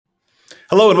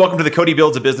Hello and welcome to the Cody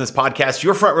Builds a Business podcast,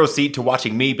 your front row seat to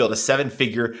watching me build a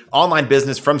seven-figure online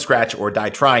business from scratch or die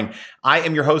trying. I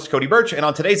am your host, Cody Birch, and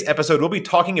on today's episode, we'll be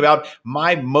talking about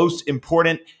my most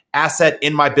important asset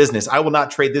in my business. I will not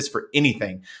trade this for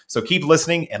anything. So keep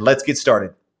listening and let's get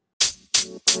started.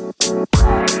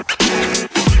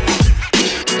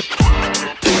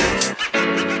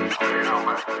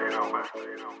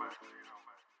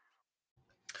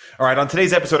 All right, on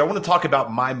today's episode, I want to talk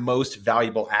about my most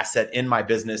valuable asset in my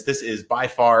business. This is by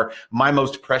far my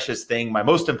most precious thing, my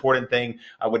most important thing.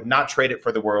 I would not trade it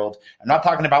for the world. I'm not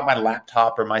talking about my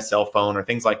laptop or my cell phone or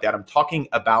things like that. I'm talking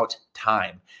about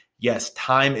time. Yes,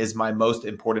 time is my most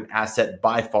important asset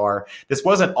by far. This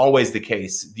wasn't always the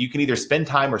case. You can either spend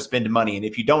time or spend money. And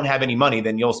if you don't have any money,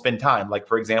 then you'll spend time. Like,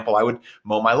 for example, I would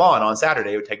mow my lawn on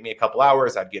Saturday. It would take me a couple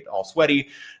hours. I'd get all sweaty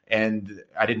and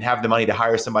I didn't have the money to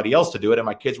hire somebody else to do it. And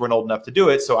my kids weren't old enough to do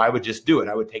it. So I would just do it.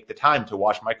 I would take the time to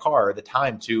wash my car, or the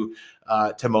time to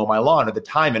mow my lawn, or the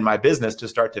time in my business to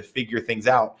start to figure things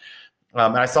out.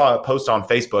 And I saw a post on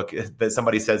Facebook that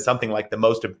somebody said something like the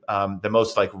most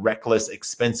like reckless,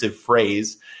 expensive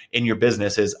phrase in your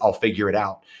business is "I'll figure it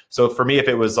out." So for me, if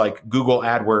it was like Google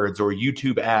AdWords or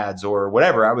YouTube ads or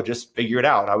whatever, I would just figure it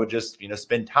out. I would just,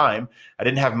 spend time. I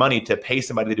didn't have money to pay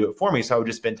somebody to do it for me, so I would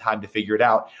just spend time to figure it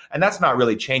out. And that's not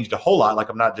really changed a whole lot. Like,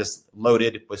 I'm not just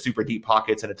loaded with super deep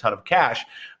pockets and a ton of cash.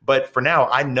 But for now,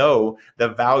 I know the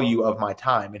value of my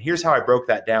time. And here's how I broke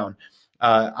that down.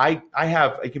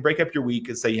 You can break up your week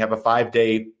and say you have a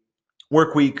 5-day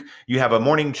work week, you have a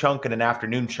morning chunk and an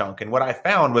afternoon chunk. And what I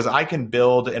found was I could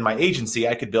build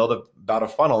about a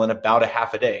funnel in about a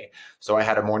half a day. So I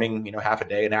had a morning, half a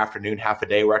day, an afternoon, half a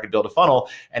day where I could build a funnel.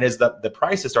 And as the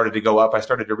prices started to go up, I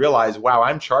started to realize, wow,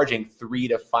 I'm charging $300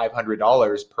 to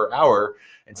 $500 per hour,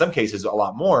 in some cases a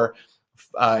lot more,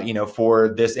 for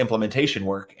this implementation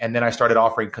work. And then I started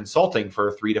offering consulting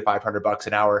for $300 to $500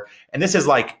 an hour. And this is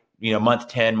like, month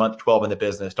 10, month 12 in the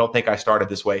business. Don't think I started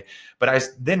this way. But I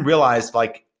then realized,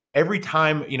 like, every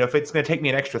time, if it's going to take me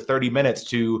an extra 30 minutes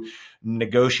to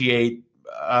negotiate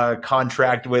a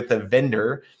contract with a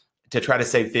vendor to try to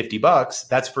save $50,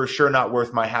 that's for sure not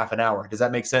worth my half an hour. Does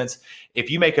that make sense? If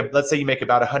you let's say you make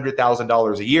about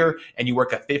 $100,000 a year and you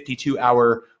work a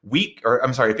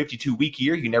 52-week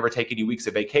year, you never take any weeks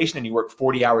of vacation and you work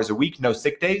 40 hours a week, no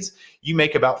sick days, you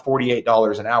make about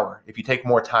 $48 an hour. If you take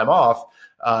more time off,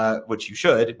 which you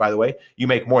should, by the way, you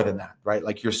make more than that, right?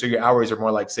 Like your hours are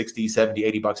more like 60, 70,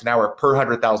 $80 an hour per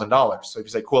 $100,000. So if you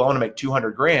say, cool, I want to make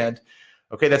 200 grand.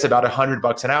 Okay, that's about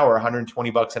 $100 an hour,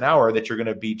 $120 an hour that you're going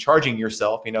to be charging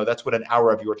yourself. That's what an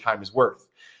hour of your time is worth.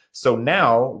 So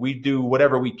now we do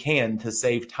whatever we can to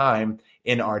save time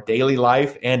in our daily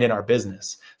life and in our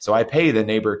business. So I pay the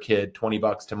neighbor kid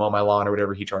 $20 to mow my lawn, or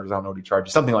whatever he charges. I don't know what he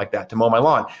charges, something like that, to mow my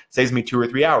lawn. It saves me 2 or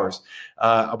 3 hours.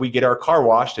 We get our car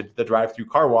washed at the drive-through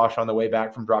car wash on the way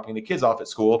back from dropping the kids off at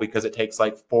school, because it takes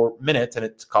like 4 minutes and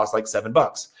it costs like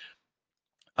 $7.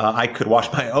 I could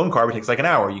wash my own car, but it takes like an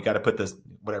hour. You got to put this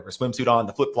swimsuit on,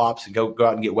 the flip-flops, and go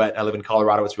out and get wet. I live in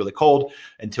Colorado. It's really cold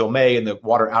until May, and the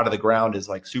water out of the ground is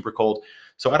like super cold.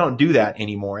 So I don't do that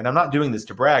anymore. And I'm not doing this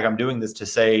to brag. I'm doing this to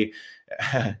say,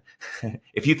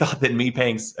 if you thought that me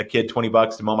paying a kid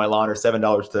 $20 to mow my lawn or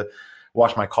 $7 to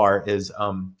wash my car is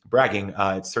bragging,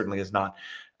 it certainly is not.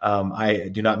 I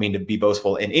do not mean to be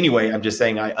boastful in any way. I'm just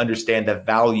saying I understand the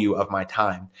value of my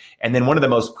time. And then one of the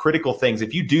most critical things,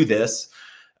 if you do this,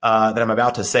 that I'm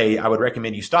about to say, I would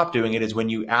recommend you stop doing it, is when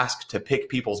you ask to pick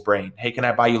people's brain. Hey, can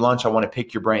I buy you lunch? I want to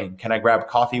pick your brain. Can I grab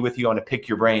coffee with you? I want to pick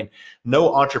your brain.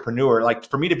 No entrepreneur, like,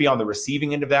 for me to be on the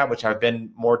receiving end of that, which I've been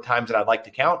more times than I'd like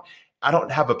to count, I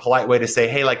don't have a polite way to say,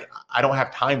 hey, like, I don't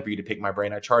have time for you to pick my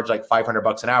brain. I charge like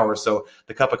 $500 an hour. So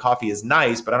the cup of coffee is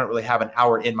nice, but I don't really have an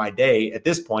hour in my day at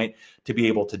this point to be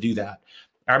able to do that.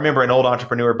 I remember an old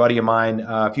entrepreneur buddy of mine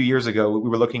a few years ago, we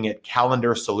were looking at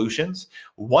calendar solutions.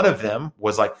 One of them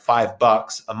was like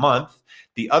 $5 a month.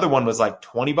 The other one was like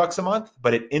 $20 a month,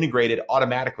 but it integrated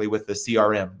automatically with the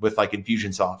CRM, with like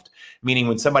Infusionsoft, meaning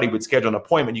when somebody would schedule an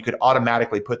appointment, you could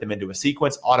automatically put them into a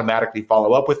sequence, automatically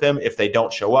follow up with them. If they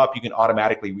don't show up, you can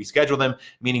automatically reschedule them,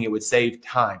 meaning it would save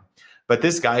time. But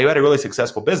this guy who had a really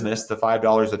successful business, the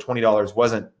 $5, the $20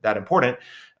 wasn't that important.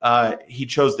 He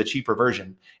chose the cheaper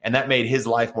version, and that made his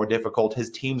life more difficult, his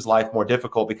team's life more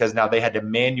difficult, because now they had to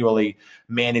manually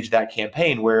manage that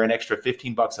campaign, where an extra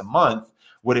 $15 a month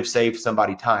would have saved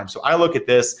somebody time. So I look at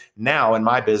this now in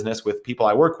my business with people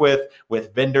I work with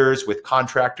vendors, with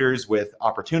contractors, with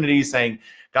opportunities, saying,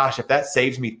 gosh, if that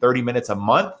saves me 30 minutes a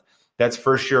month, that's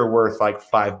for sure worth like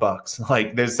 $5.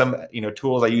 Like, there's some,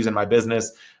 tools I use in my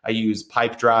business. I use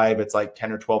Pipedrive. It's like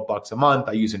 10 or $12 a month.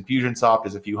 I use Infusionsoft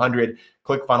as a few hundred.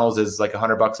 ClickFunnels is like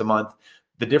 $100 a month.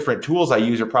 The different tools I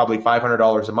use are probably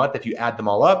 $500 a month if you add them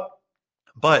all up,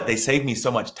 but they save me so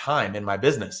much time in my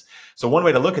business. So one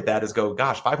way to look at that is go,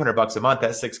 gosh, $500 a month,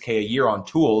 that's $6K a year on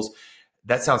tools.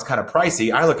 That sounds kind of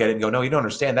pricey. I look at it and go, no, you don't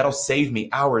understand. That'll save me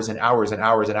hours and hours and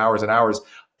hours and hours and hours,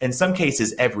 in some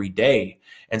cases every day.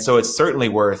 And so it's certainly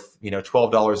worth,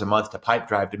 $12 a month to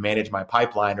Pipedrive to manage my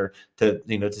pipeline, or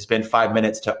to spend 5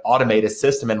 minutes to automate a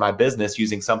system in my business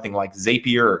using something like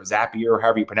Zapier or Zapier, or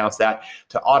however you pronounce that,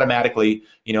 to automatically,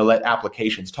 let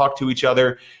applications talk to each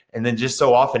other. And then just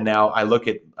so often now I look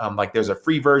at like there's a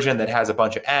free version that has a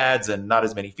bunch of ads and not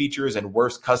as many features and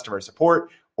worse customer support.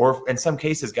 Or in some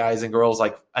cases, guys and girls,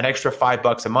 like an extra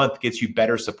 $5 a month gets you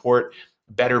better support,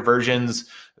 better versions,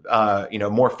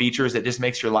 more features. That just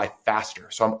makes your life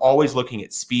faster. So I'm always looking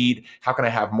at speed. How can I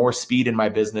have more speed in my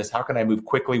business? How can I move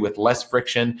quickly with less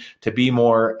friction to be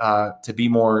more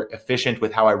efficient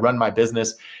with how I run my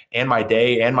business and my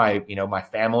day and my, my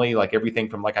family? Like everything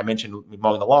from, like I mentioned,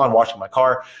 mowing the lawn, washing my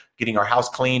car, getting our house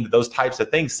cleaned, those types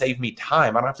of things save me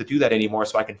time. I don't have to do that anymore.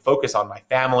 So I can focus on my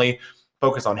family,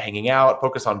 focus on hanging out,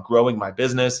 focus on growing my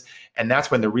business. And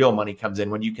that's when the real money comes in,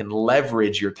 when you can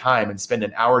leverage your time and spend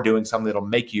an hour doing something that'll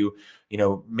make you,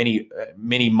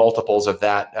 many multiples of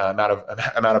that amount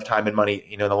of time and money,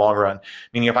 in the long run.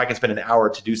 Meaning if I can spend an hour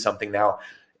to do something now,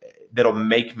 that'll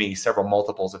make me several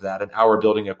multiples of that, an hour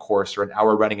building a course, or an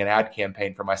hour running an ad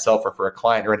campaign for myself or for a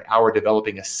client, or an hour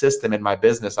developing a system in my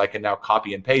business I can now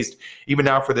copy and paste. Even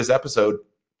now for this episode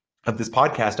of this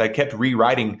podcast, I kept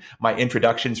rewriting my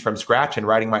introductions from scratch and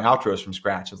writing my outros from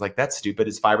scratch. I was like, that's stupid.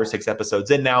 It's 5 or 6 episodes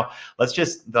in now. Let's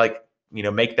just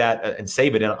make that and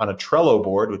save it on a Trello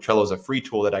board. Which Trello is a free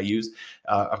tool that I use.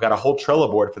 I've got a whole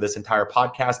Trello board for this entire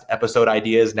podcast, episode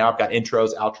ideas. Now I've got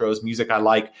intros, outros, music I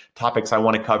like, topics I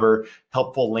want to cover,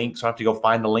 helpful links. So I don't have to go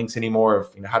find the links anymore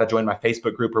of how to join my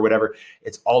Facebook group or whatever.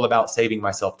 It's all about saving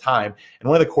myself time. And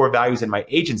one of the core values in my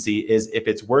agency is if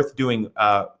it's worth doing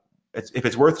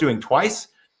twice,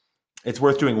 it's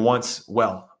worth doing once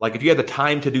well. Like if you had the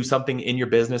time to do something in your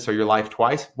business or your life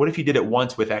twice, what if you did it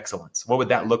once with excellence? What would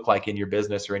that look like in your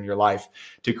business or in your life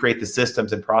to create the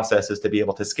systems and processes to be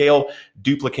able to scale,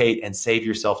 duplicate, and save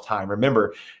yourself time?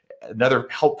 Remember, another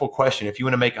helpful question, if you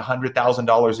want to make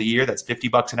 $100,000 a year, that's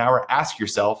 $50 an hour, ask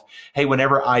yourself, hey,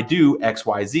 whenever I do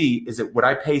XYZ, would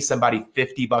I pay somebody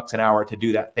 $50 an hour to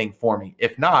do that thing for me?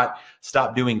 If not,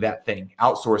 stop doing that thing,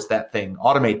 outsource that thing,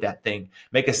 automate that thing,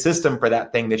 make a system for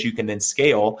that thing that you can then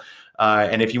scale.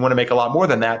 And if you want to make a lot more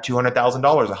than that, $200,000,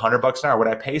 $100 an hour, would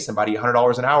I pay somebody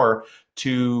 $100 an hour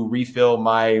to refill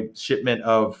my shipment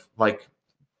of like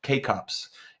K-cups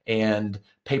and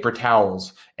paper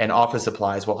towels and office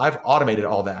supplies? Well, I've automated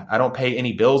all that. I don't pay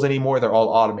any bills anymore. They're all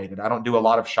automated. I don't do a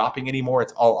lot of shopping anymore.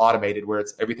 It's all automated, where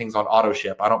everything's on auto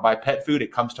ship. I don't buy pet food.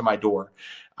 It comes to my door.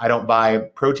 I don't buy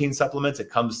protein supplements. It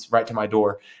comes right to my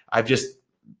door. I've just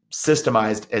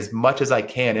systemized as much as I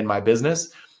can in my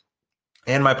business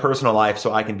and my personal life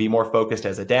so I can be more focused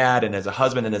as a dad and as a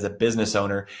husband and as a business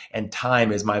owner. And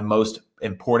time is my most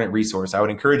important resource. I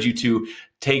would encourage you to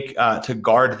to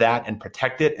guard that and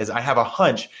protect it, as I have a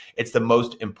hunch it's the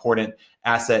most important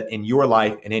asset in your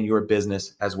life and in your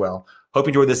business as well. Hope you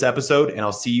enjoyed this episode, and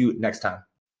I'll see you next time.